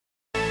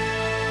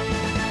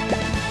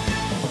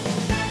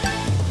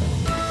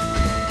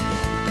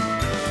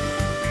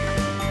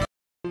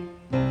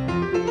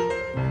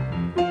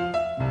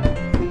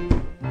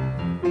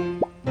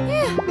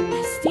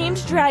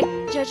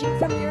Judging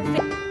from your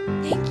face,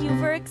 thank you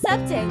for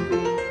accepting.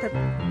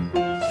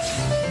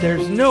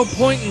 There's no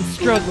point in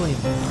struggling.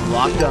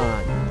 Locked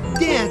on.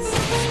 Dance!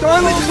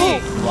 Starlight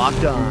Bolt!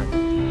 Locked on.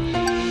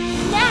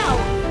 Now!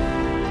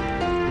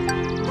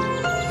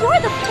 You're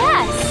the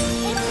best!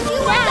 It's you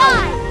and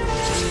I!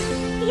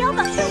 Feel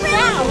the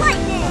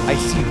lightning! I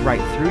see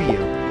right through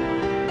you.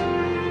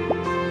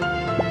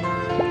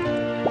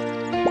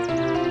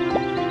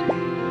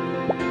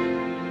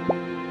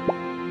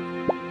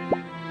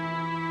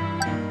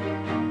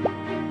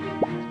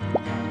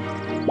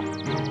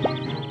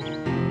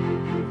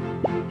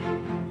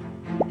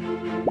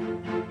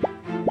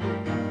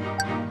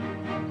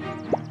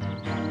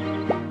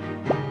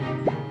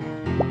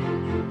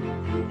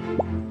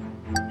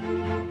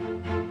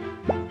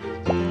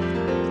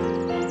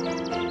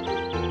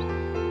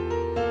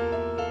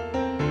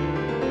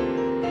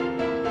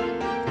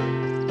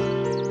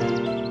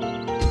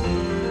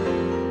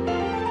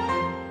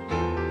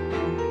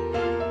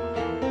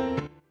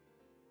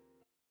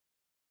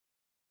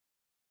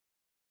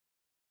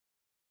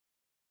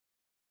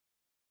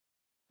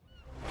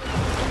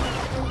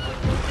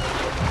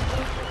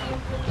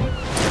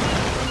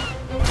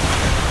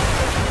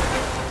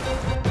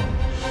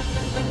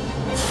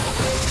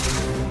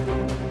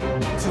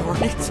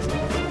 Darn it!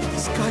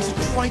 These guys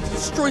are trying to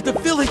destroy the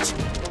village!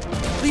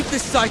 Leave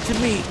this side to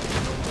me!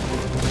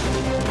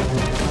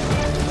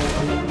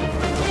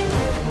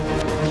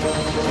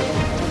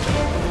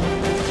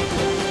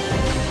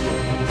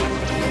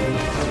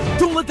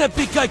 Don't let that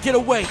big guy get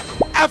away!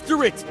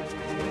 After it!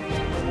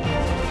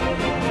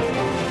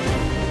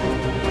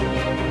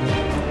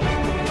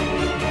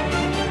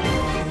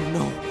 Oh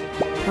no.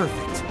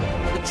 Perfect.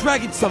 The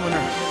Dragon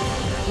Summoner!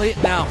 Play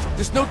it now.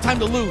 There's no time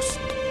to lose!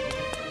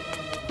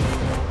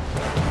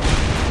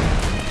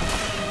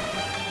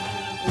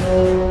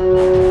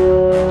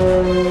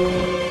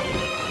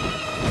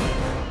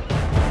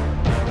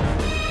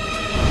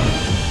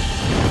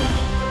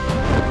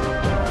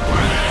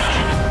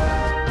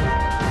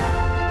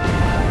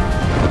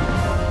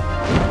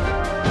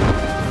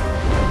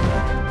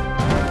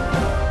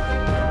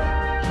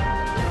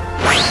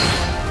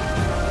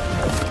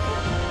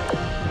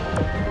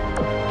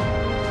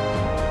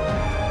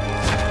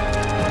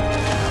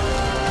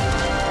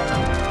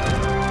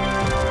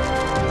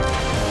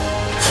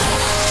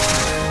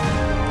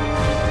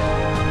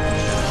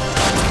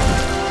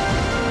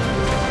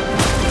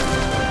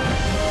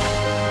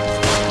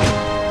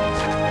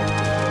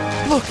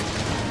 Look!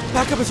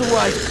 Backup has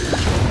arrived!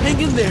 Hang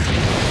in there!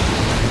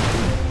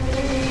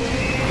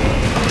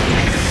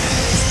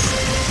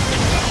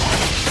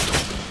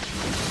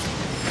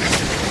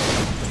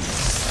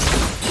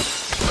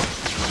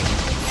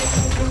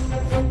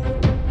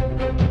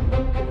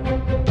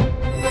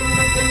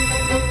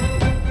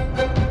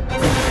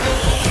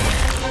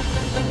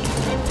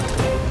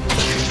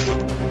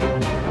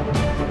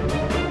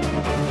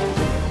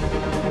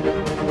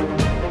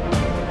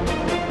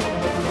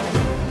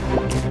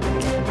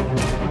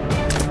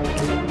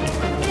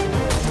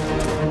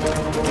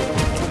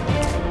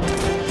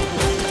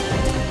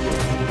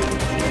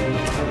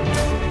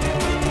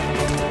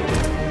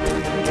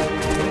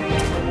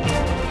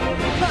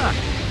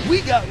 We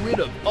got rid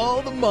of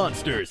all the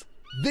monsters.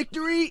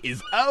 Victory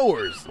is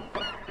ours.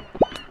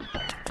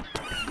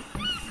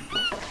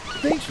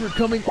 Thanks for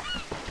coming.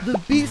 The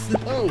beast.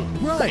 Oh,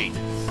 right.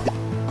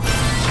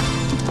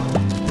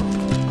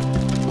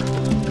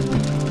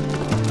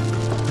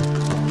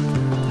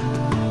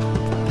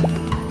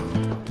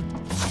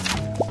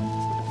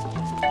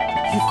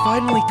 You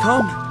finally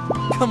come.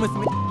 Come with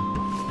me.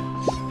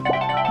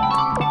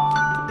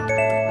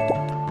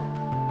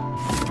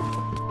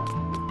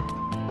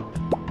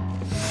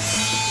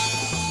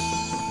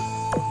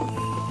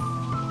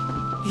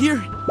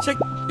 Here, check.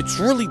 It's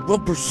really well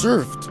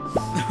preserved.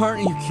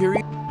 Aren't you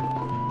curious?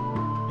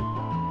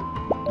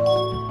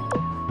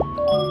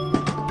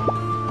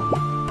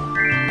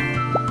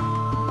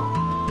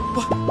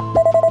 What?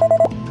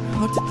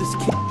 How did this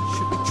kid?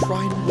 Should we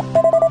try and...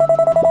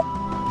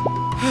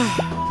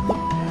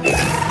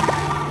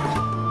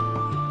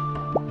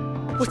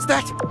 What's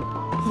that?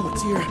 Oh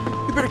dear,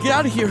 we better get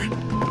out of here.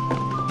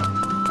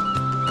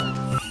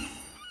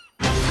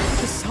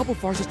 The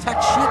Salbovars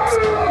attack ships.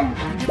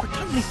 We've never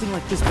done anything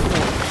like this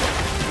before.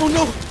 Oh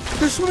no,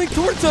 they're swimming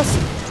towards us.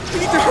 We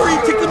need to hurry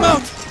and take them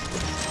out.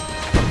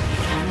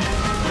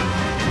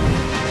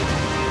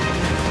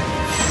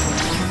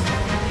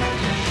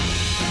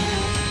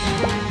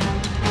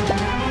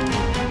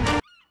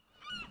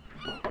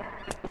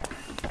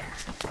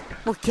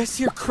 More guests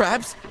here,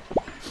 crabs?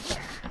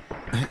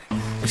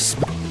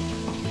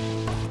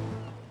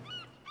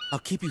 I'll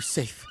keep you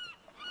safe.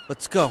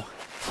 Let's go.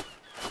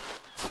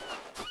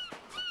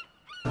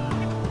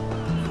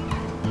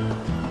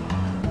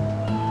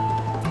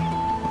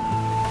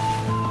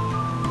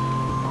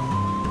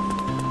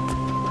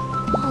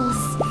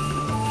 Pulse.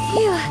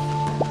 Phew.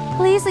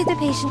 Please leave the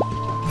patient.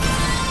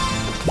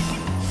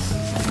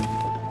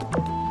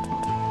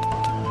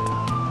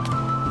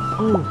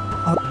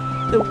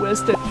 The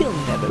Western, he'll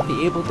never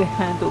be able to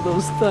handle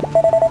those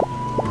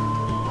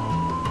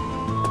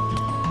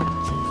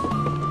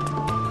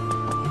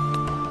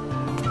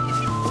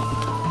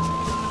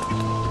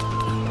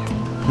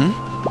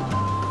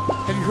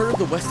Have you heard of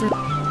the Western?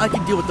 I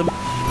can deal with them.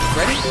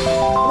 Ready?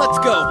 Let's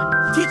go.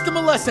 Teach them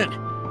a lesson.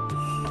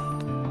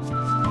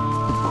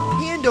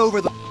 Hand over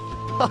the...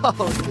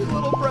 Oh, you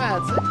little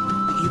brats. The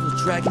evil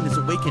dragon is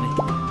awakening.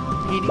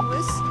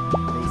 Meaningless?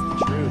 Face the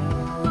truth.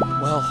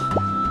 Well,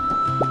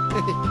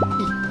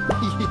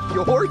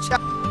 Your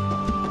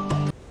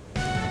child.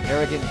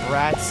 Arrogant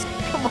brats.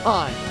 Come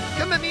on.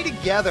 Come at me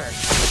together.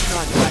 Let's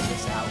not drag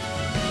this out.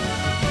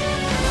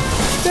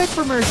 Beg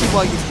for mercy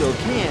while you still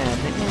can,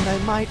 and I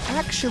might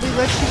actually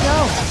let you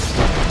go.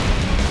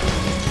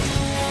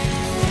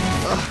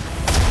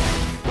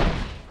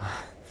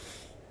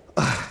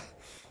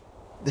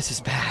 This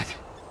is bad.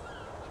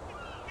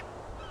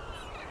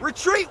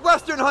 Retreat,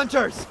 Western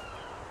hunters!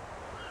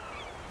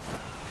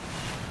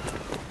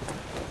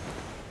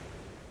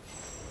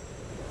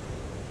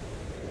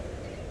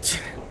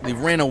 they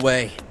ran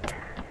away.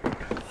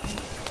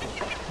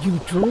 You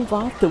drove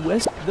off the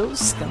West.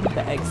 Those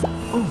scumbags.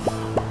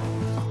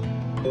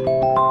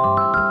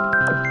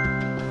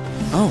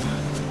 Oh,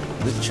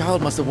 the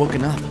child must have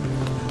woken up.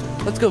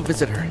 Let's go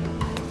visit her.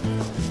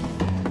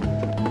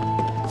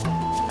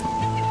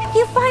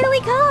 You finally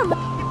come!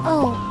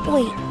 Oh,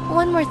 wait,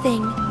 one more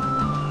thing.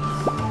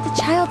 The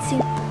child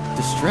seemed...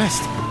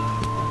 Distressed.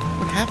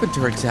 What happened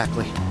to her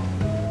exactly?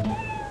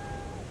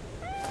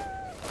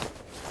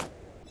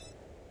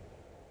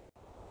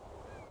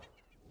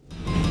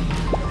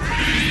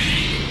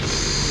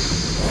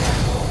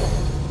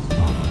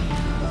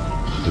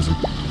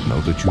 Now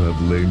that you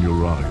have laid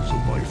your eyes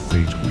on my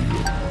fate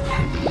wheel,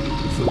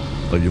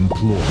 I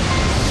implore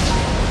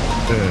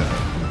you, air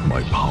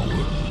my power.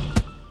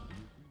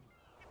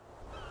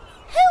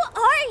 Who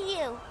are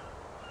you?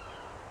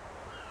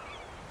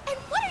 And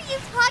what are you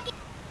talking...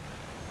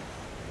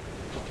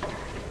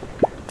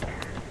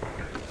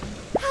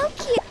 How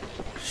cute.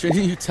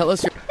 Shouldn't you tell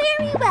us your...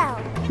 Very well.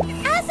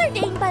 As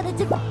ordained by the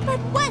But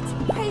what,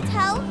 pray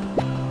tell?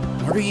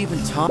 Are we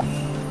even talking?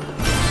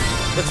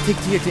 Let's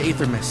take Tia to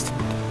Aether Mist.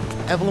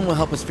 Evelyn will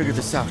help us figure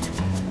this out.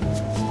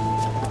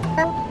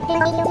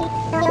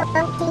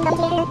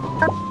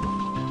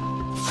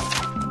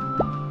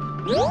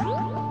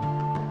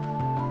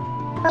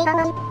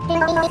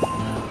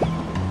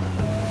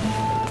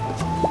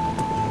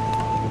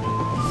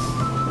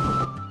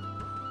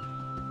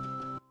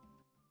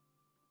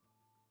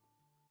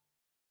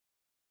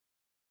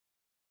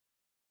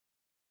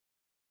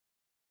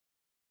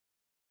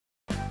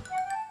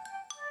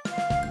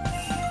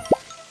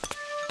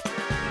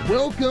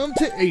 Welcome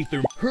to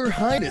Aether. Her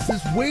Highness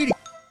is waiting.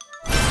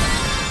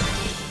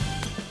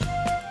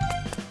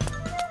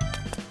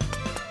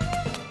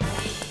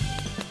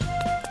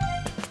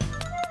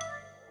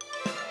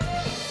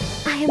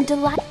 I am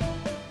delighted.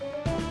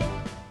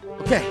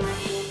 Okay,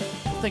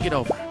 we'll think it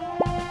over.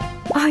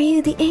 Are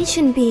you the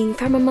ancient being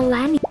from a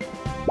millennium?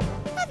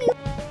 Have you...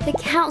 The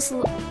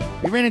council...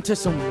 We ran into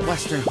some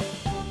Western...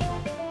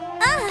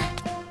 Ah!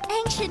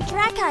 Ancient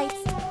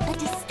Drakites. A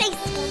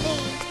distasteful name.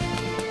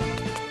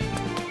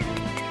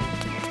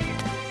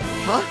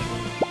 Huh?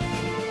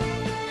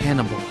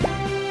 Hannibal.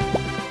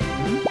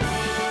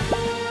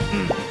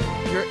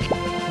 You're...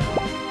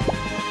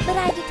 But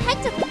I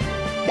detected them.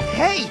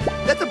 Hey!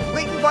 That's a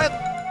blatant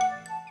violation!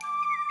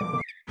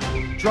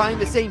 Trying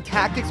the same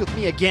tactics with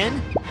me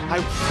again?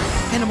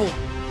 Hannibal,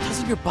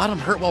 doesn't your bottom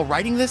hurt while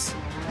riding this?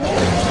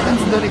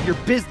 That's none of your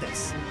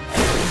business.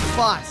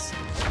 Boss,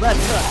 let's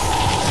go.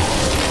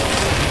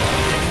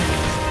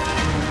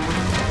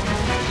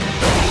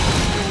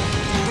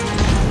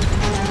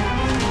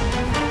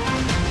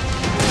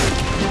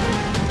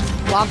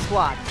 Bomb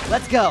squad,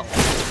 let's go.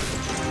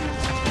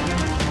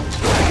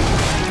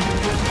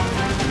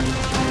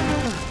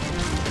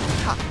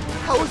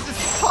 How is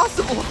this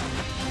possible?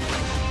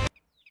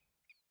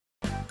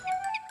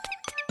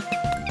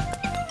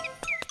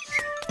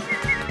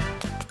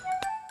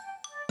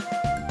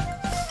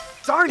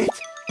 Darn it!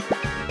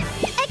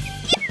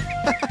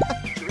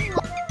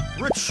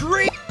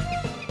 Retreat!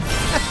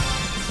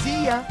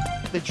 See ya!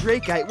 The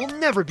Drakeite will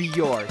never be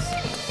yours.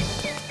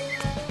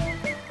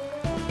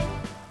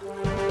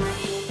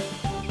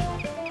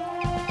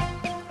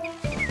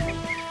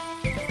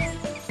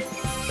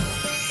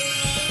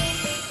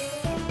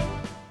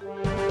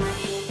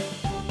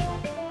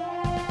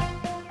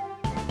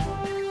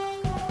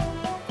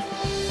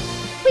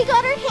 We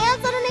got our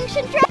hands on an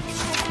ancient dragon.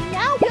 And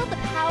now wield the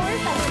powers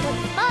that were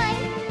once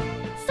mine.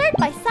 Served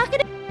by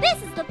Sakura.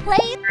 This is the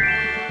place.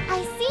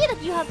 I see that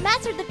you have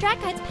mastered the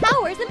Drakite's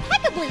powers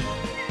impeccably.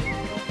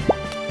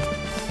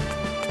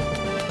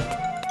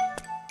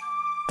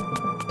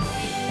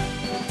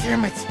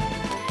 Damn it!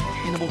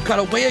 Hannibal got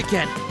away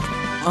again!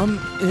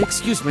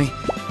 Excuse me.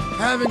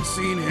 Haven't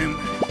seen him.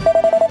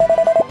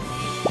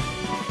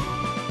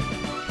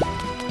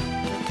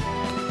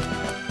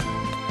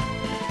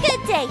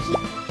 Good day,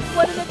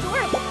 what an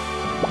adorable.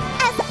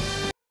 As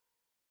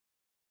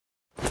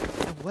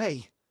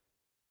way.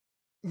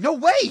 No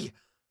way!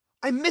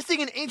 I'm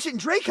missing an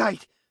ancient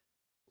Dracite!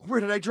 Where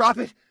did I drop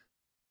it?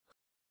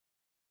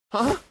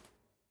 Huh?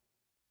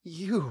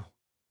 You.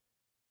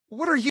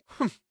 What are you?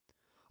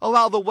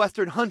 Allow the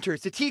Western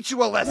Hunters to teach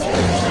you a lesson!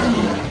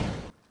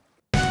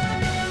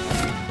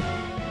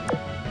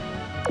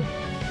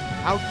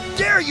 How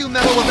dare you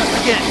meddle with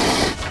us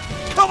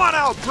again! Come on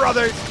out,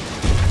 brothers!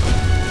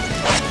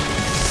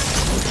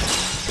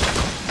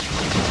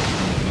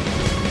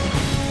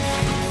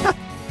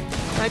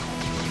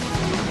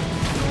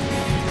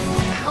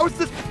 How is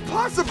this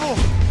possible?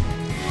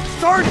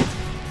 Darn it!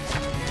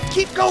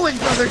 Keep going,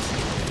 brothers!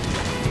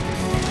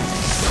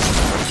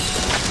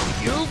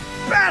 You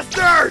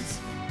bastards!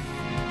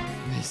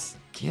 This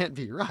can't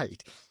be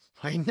right.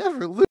 I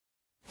never lose.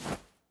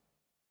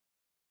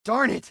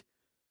 Darn it!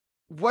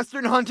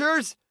 Western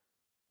Hunters,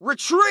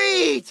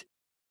 retreat!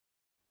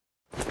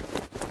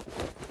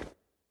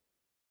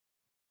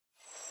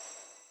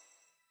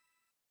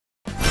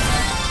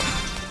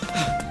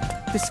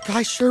 This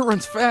guy sure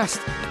runs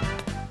fast.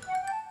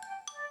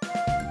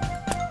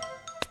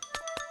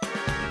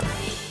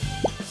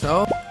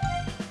 So?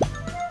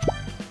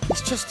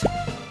 It's just...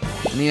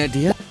 Any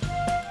idea?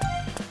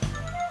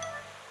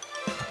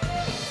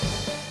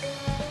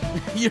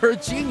 You're a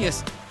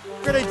genius.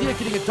 Great idea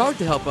getting a dog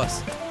to help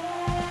us.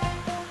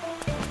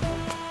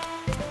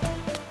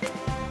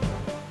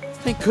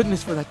 Thank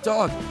goodness for that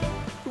dog.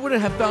 We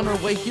wouldn't have found our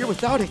way here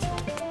without it.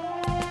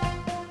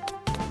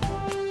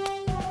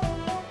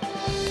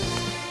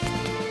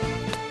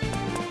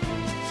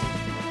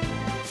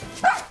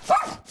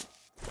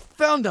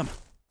 Found them!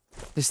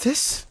 Is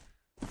this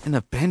an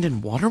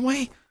abandoned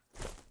waterway?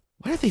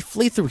 Why did they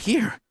flee through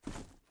here?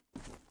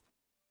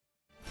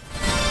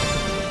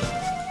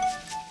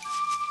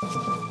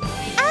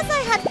 As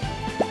I had...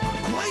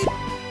 Quiet!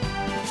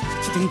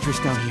 It's dangerous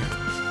down here.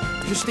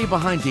 Just stay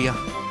behind, Dia.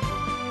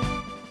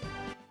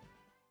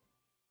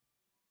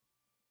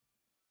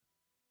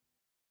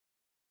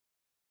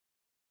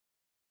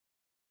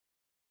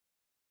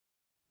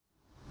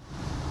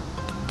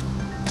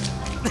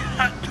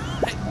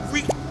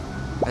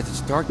 As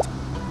it's dark.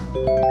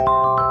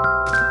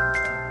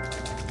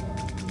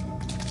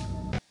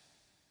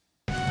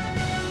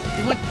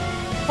 They went.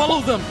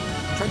 Follow them!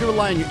 Try to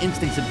rely on your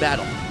instincts in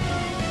battle.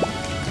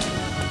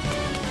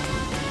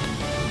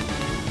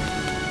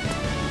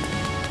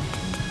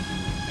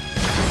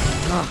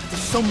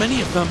 There's so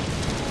many of them.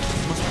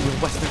 This must be a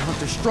Western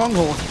Hunter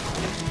stronghold.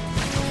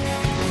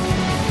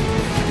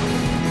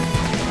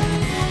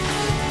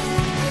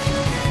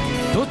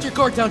 Don't let your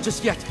guard down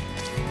just yet.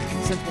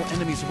 Sense more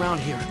enemies around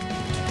here.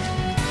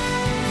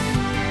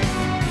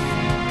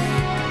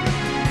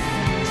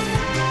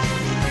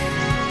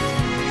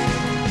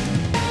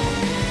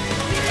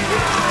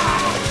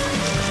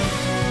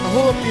 I'll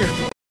hold up here.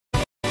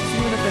 See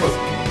you in a bit.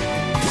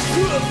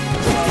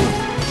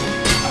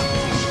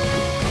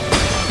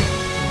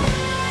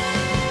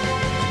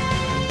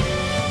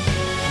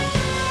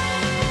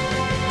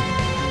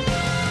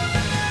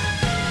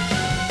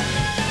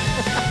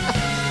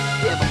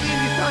 Can't believe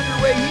you found your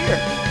way here.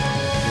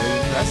 Very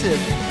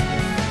impressive.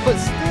 But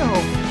still...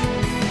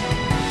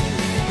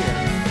 Here.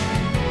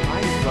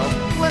 Might as well.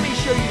 Let me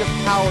show you the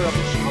power of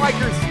the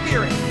Striker's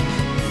spirit.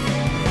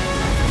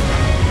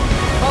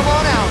 Come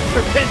on out,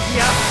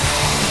 Serpentia!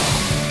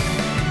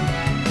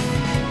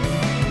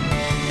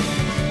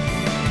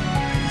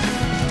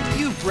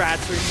 You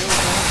brats are no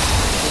match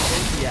for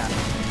Serpentia.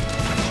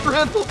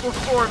 Tremble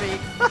before me!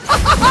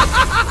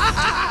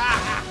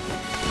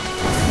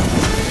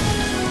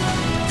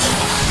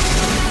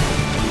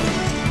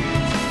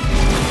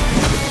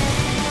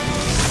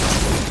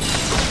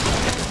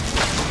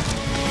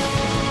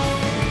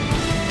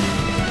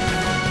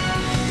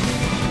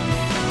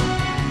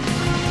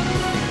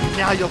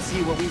 Now you'll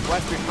see what we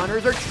Western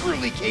Hunters are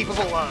truly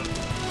capable of.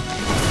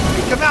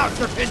 Come out,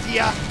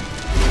 Serpentia!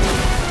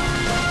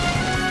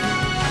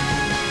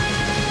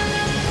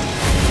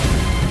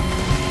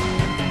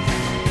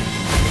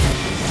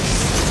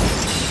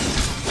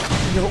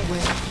 No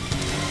way.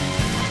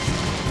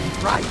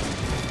 Right.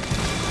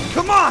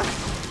 Come on!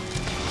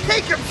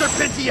 Take him,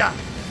 Serpentia!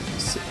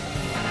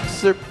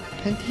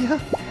 Serpentia?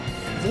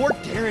 Lord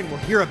Darren will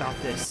hear about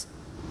this.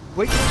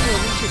 Wait till he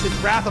unleashes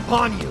his wrath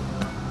upon you.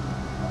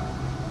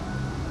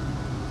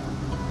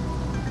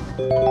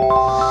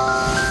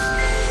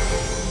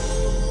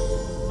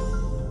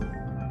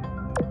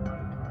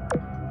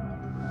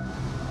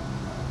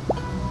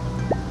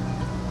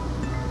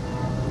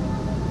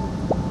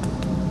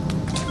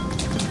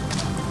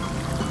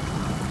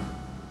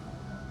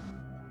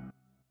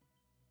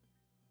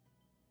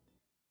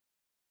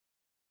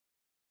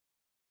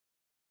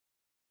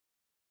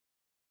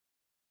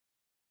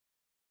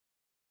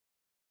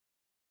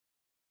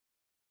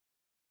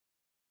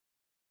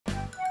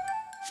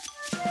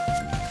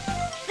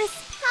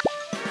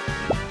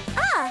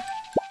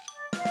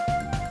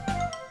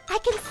 I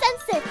can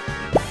sense it!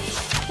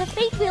 The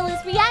Fate Wheel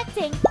is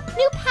reacting!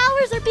 New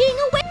powers are being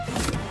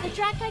awakened! The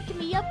Dracite can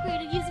be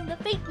upgraded using the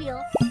Fate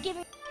Wheel. Give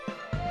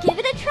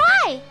it a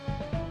try!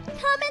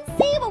 come and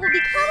see what will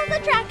become of the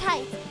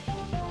Drakites.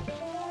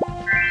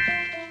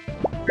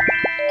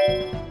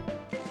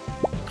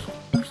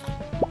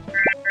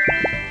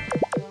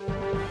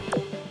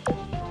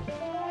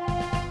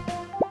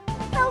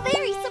 How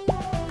very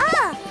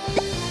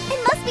it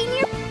must be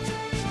near.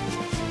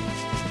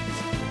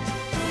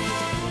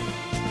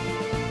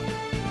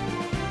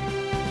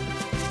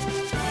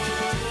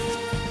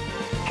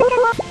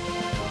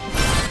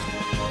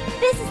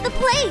 This is the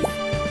place!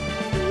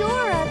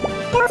 You're a...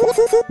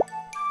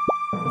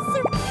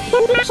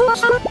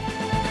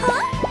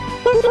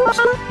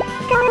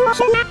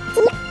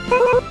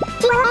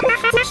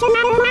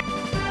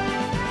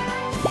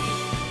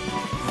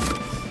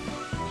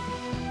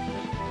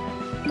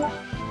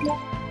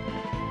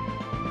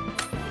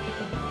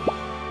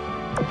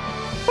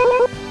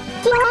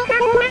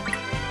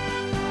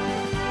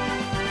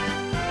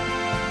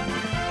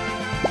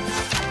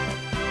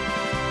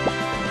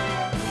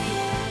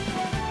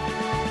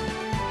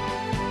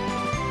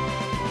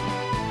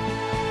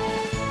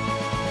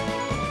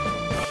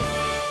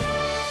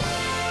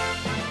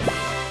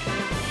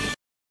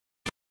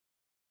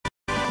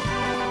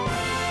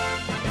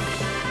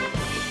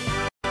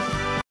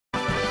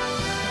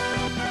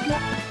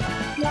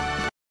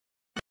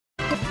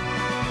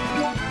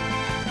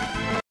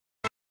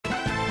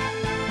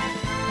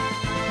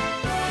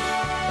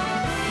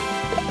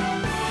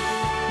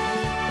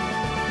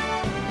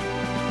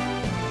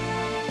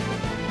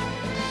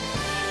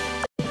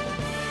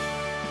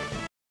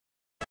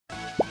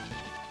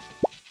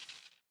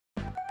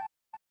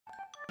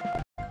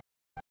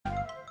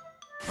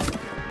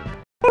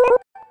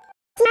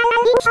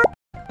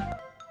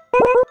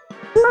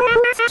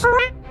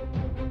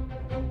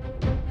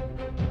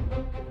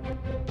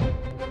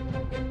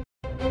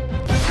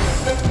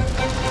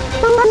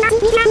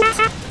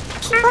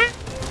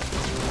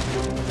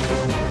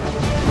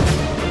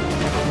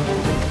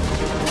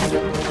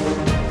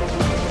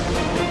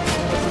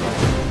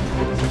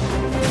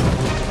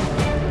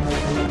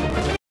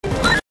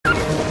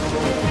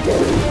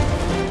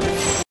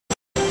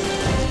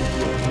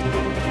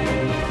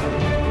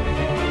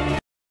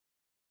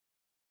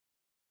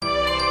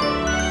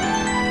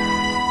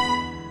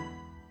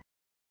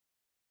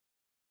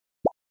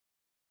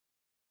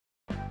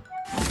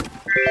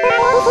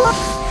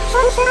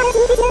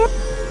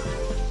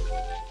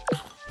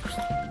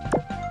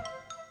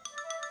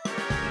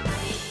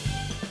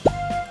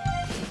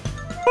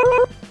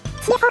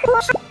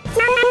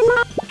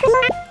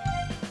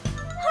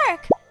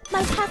 Hark!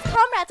 My past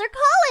comrades are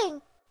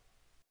calling!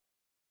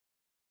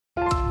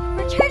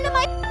 Return to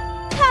my...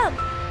 Come!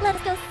 Let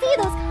us go see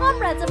those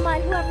comrades of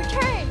mine who have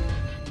returned!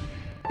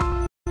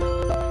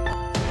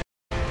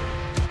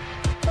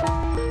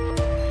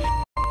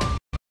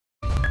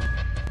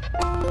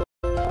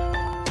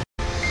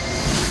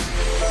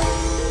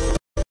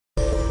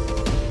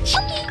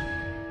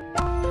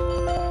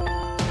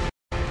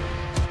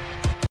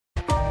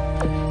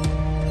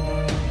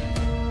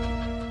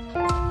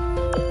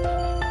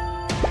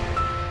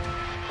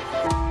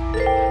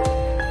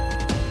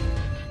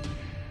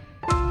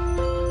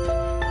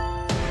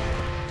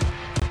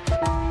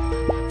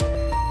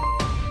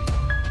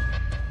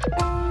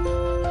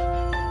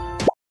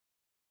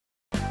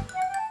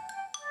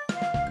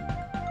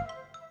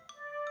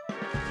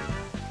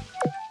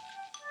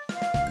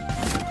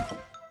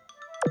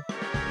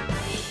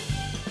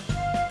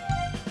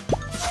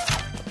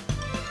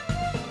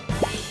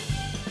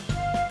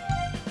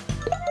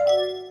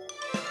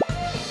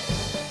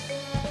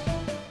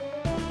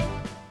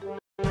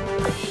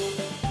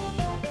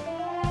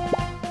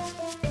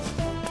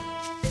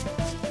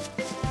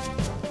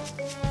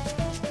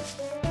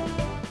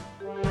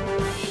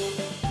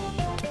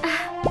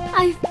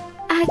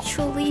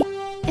 Actually,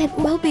 it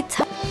will be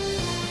tough.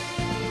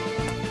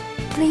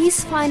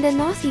 Please find a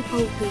naughty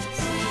pole, please.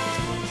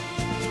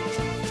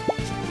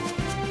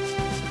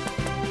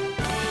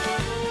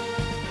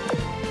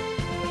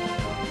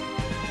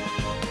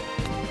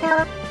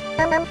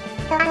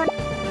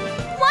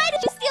 Why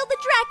did you steal the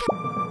Drac?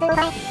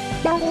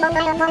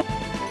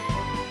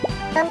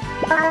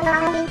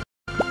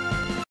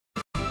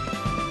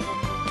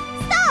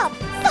 Stop!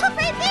 Stop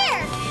right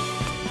there!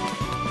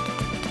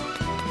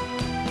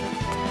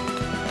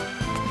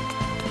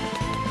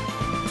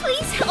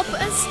 Please help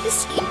us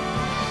escape.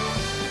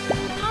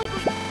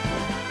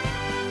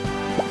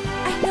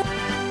 I know.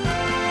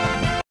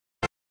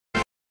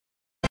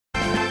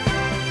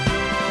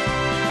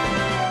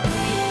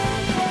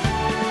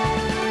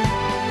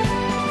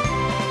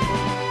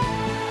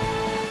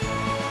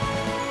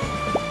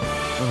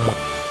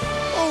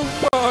 Oh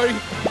my!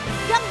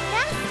 Young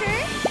master?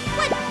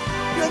 What?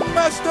 Young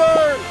master!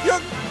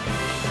 Young...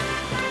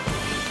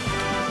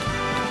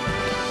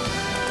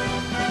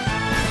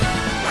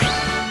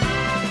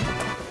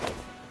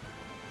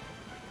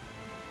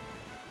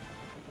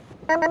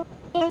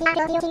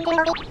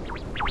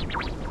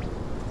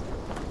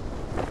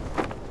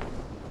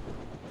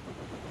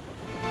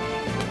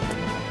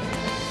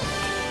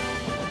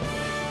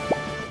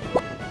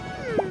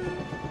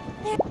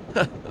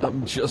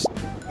 I'm just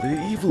The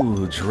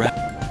evil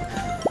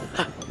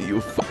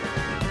You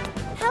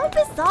How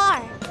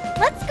bizarre!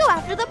 Let's go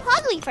after the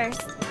Pogly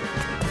first.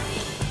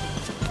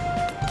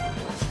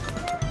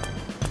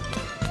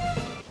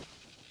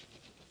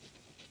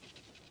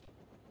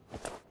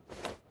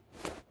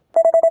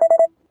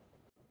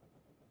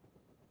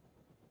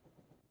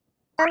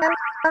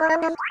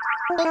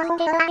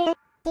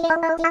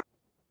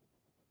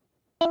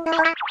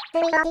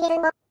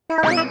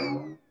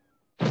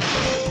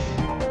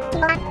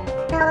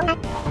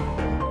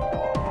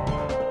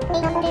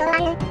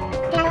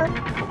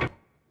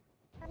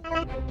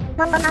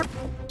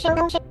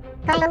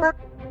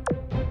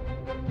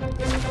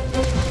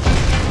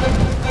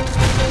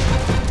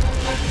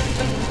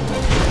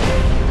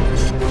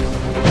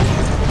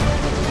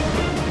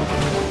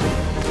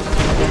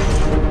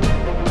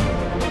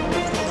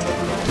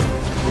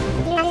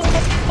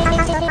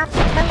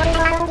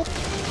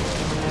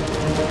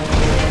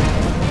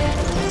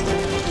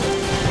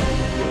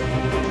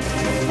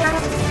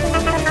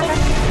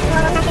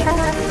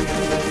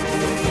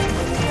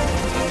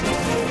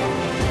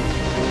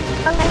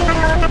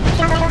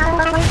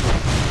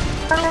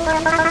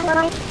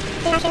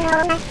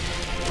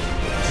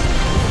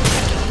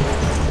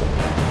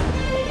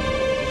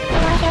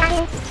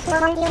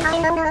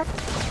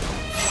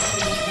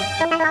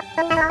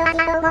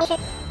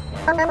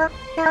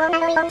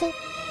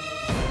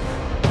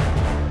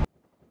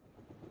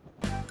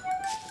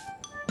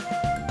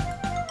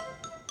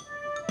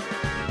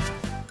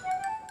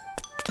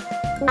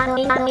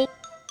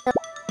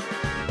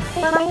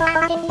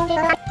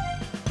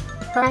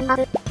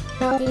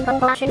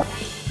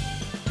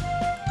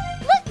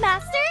 Look,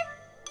 Master!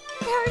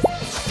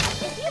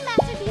 If you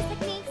master these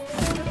techniques,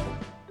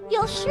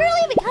 you'll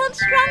surely become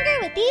stronger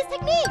with these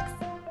techniques!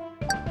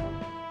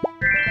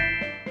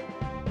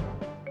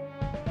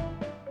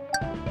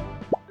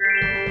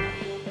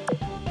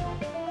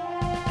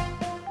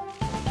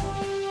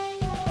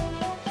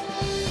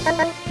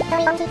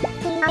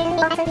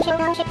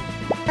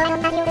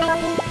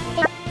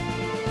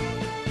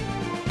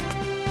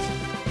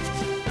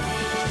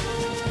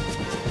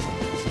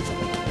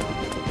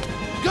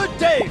 Good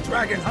day,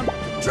 Dragon Hunter.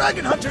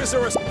 Dragon Hunters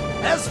are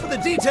as for the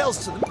details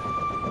to them,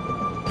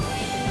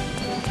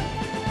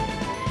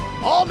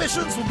 all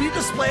missions will be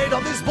displayed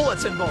on these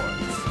bulletin boards.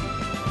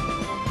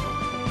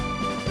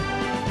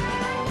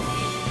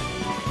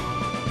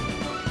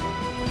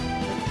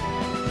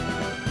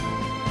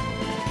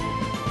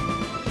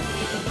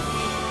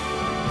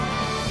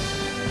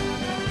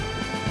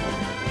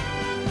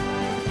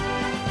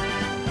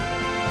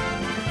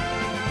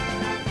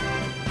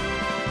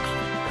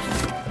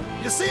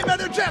 You seem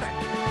energetic.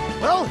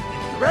 Well,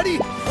 if you're ready,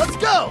 let's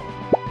go!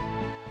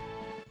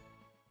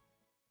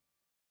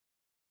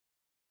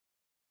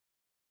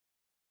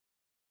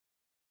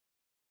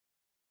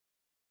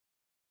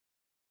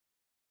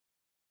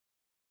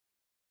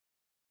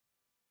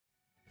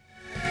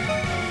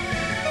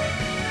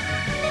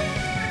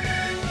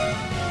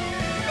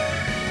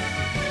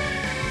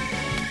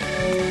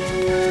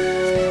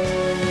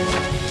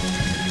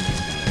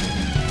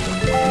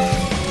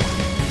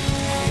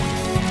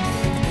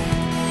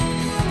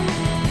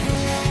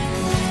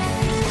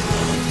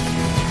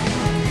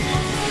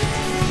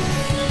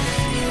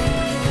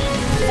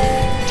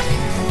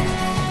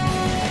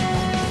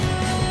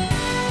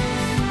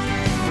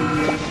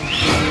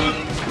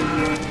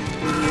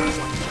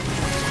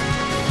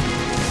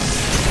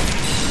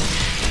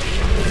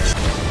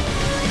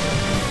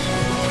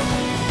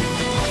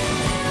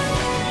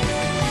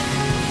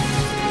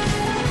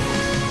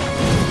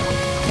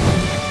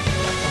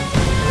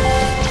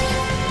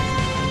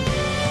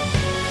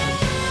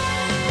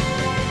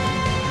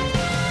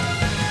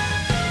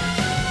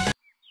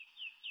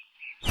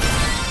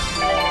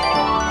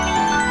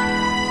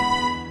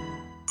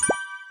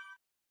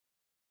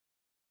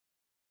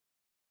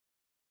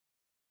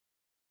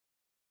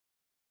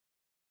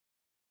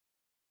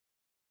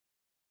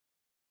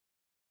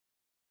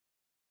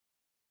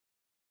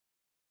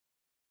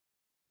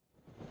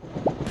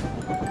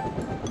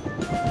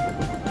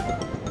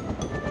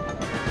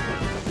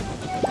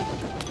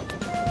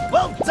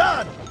 Well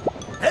done!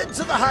 Head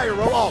to the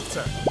Hyro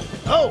altar.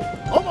 Oh,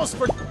 almost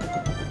for...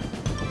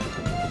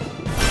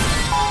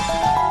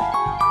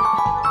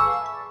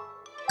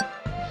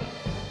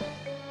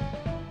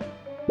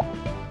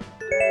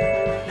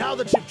 Now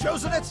that you've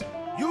chosen it,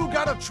 you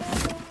gotta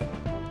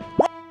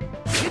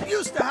get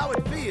used to how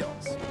it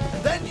feels.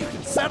 And then you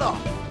can set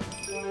off.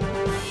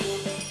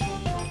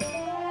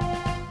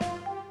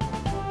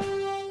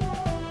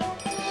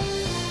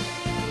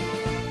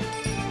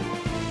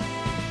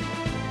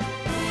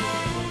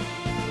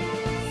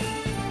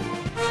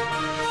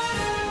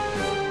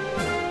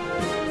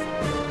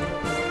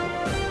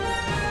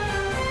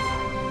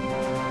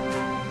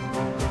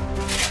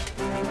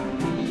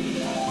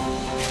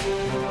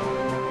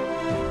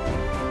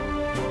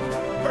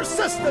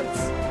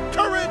 Persistence,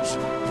 courage,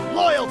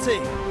 loyalty.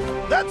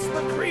 That's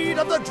the creed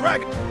of the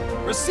dragon.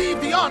 Receive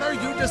the honor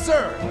you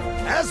deserve,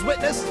 as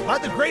witnessed by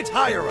the great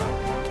Hyro.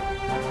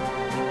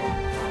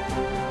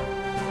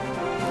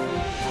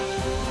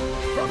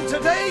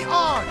 today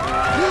on,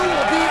 you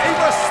will be a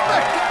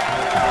respected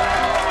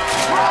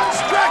bronze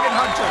dragon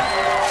hunter.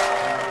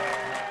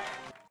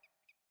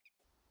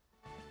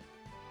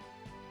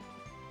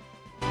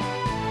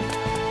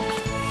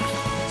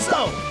 So,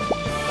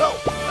 oh,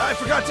 I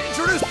forgot to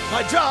introduce.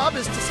 My job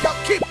is to scout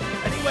keep.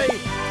 Anyway,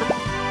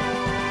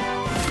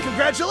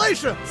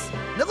 congratulations.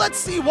 Now let's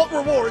see what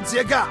rewards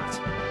you got.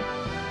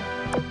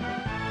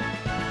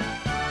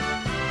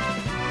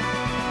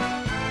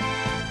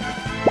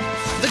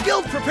 The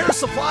guild prepares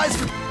supplies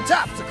for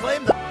tap to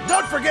claim them.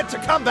 Don't forget to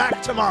come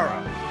back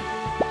tomorrow.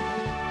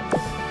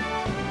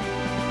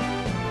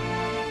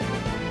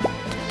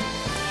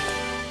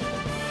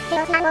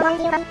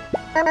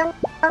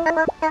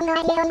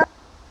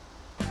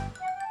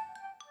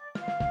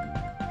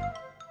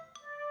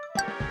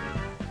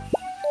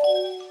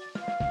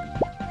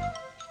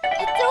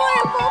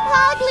 Adorable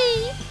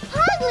Pogly!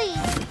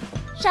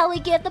 Pogly! Shall we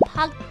give the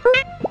Pog...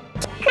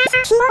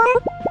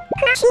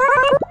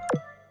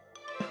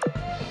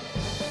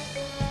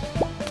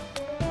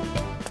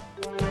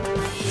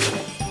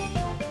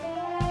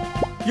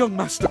 Young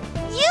master.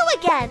 You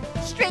again!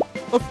 Straight...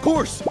 Of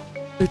course.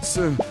 It's,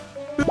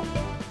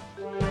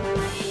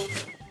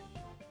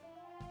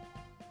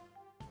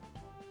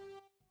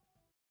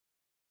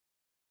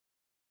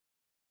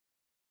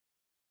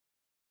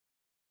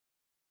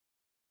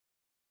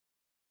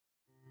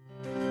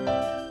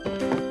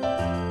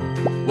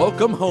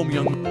 Welcome home,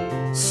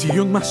 young... See,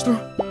 young master?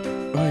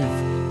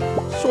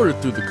 I've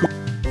sorted through the coop.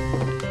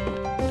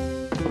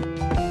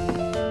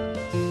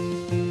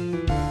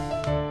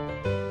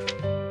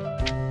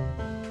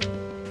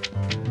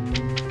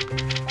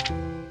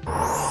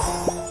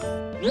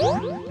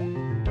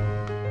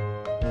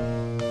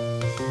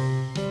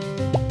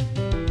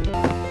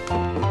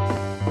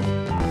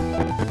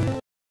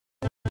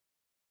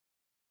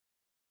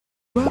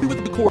 Happy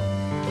with the core.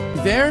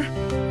 There?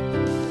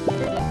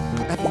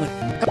 Evelyn.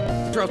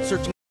 They're out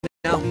searching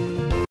now.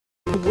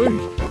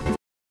 Wait.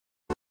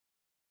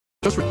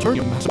 Just return,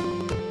 young master.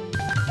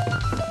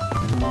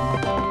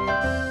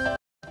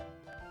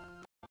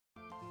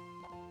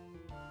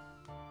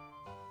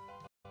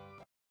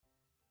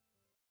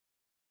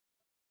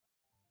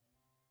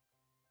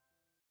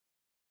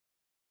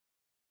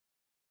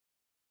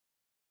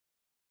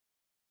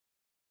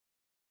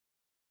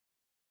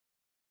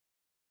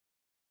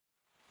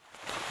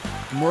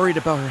 I'm worried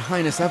about Her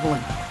Highness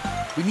Evelyn.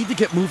 We need to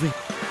get moving.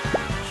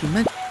 She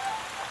meant...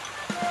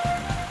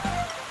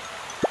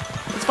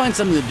 Let's find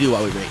something to do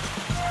while we wait.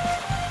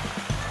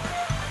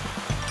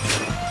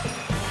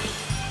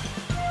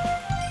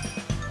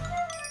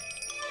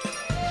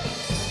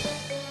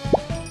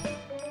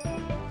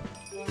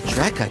 The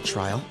Dracite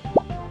trial?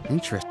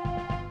 Interesting.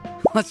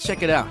 Let's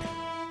check it out.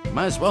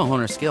 Might as well hone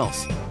our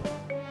skills.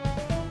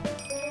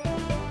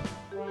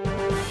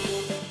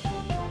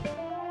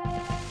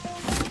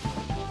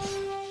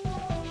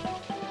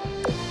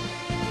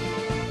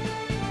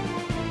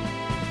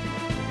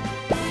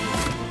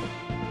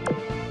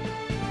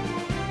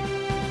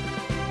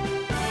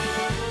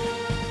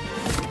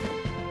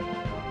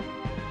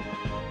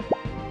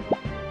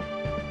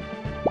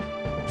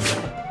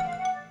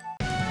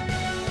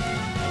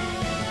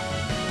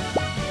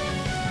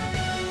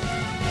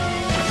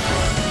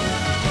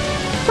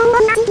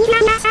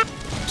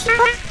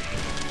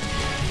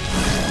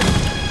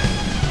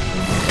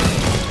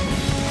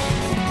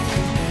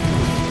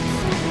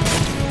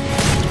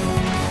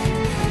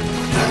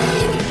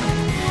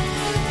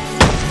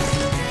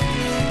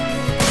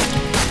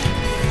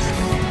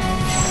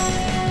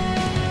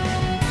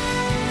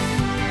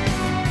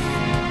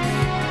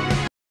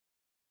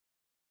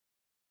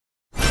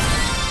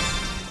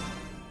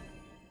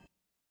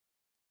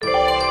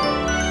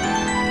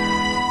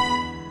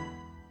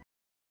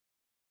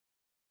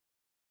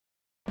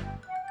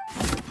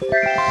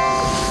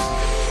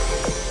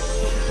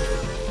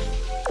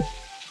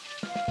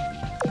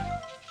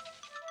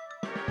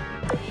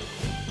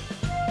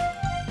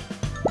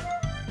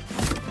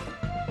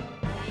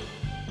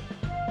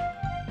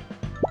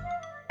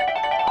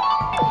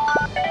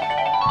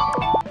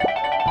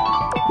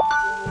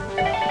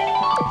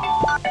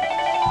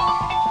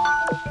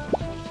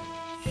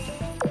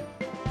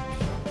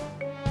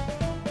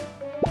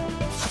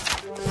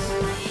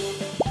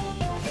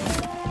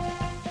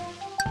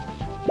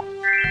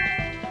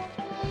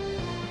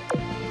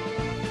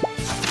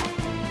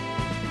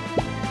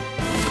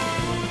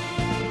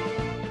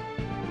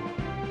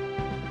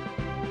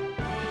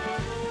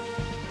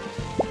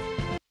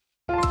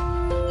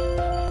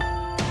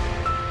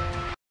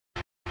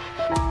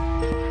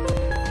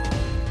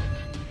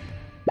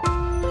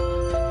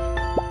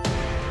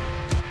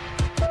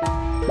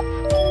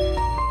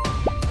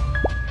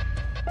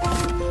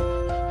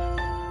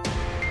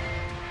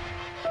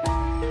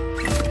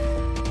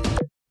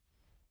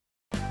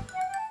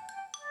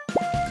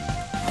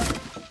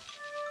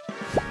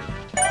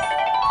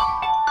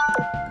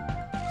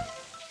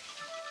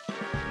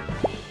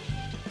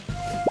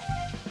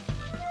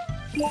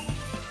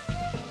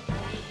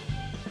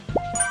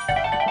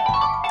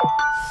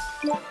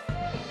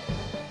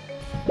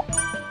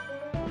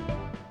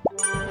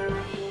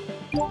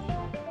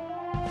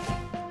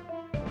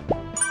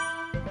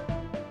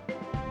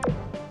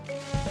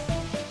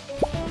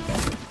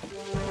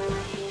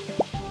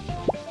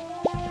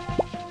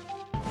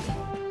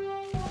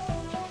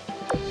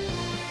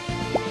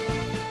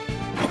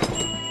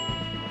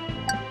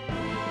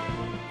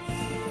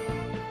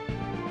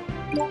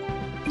 Draconia.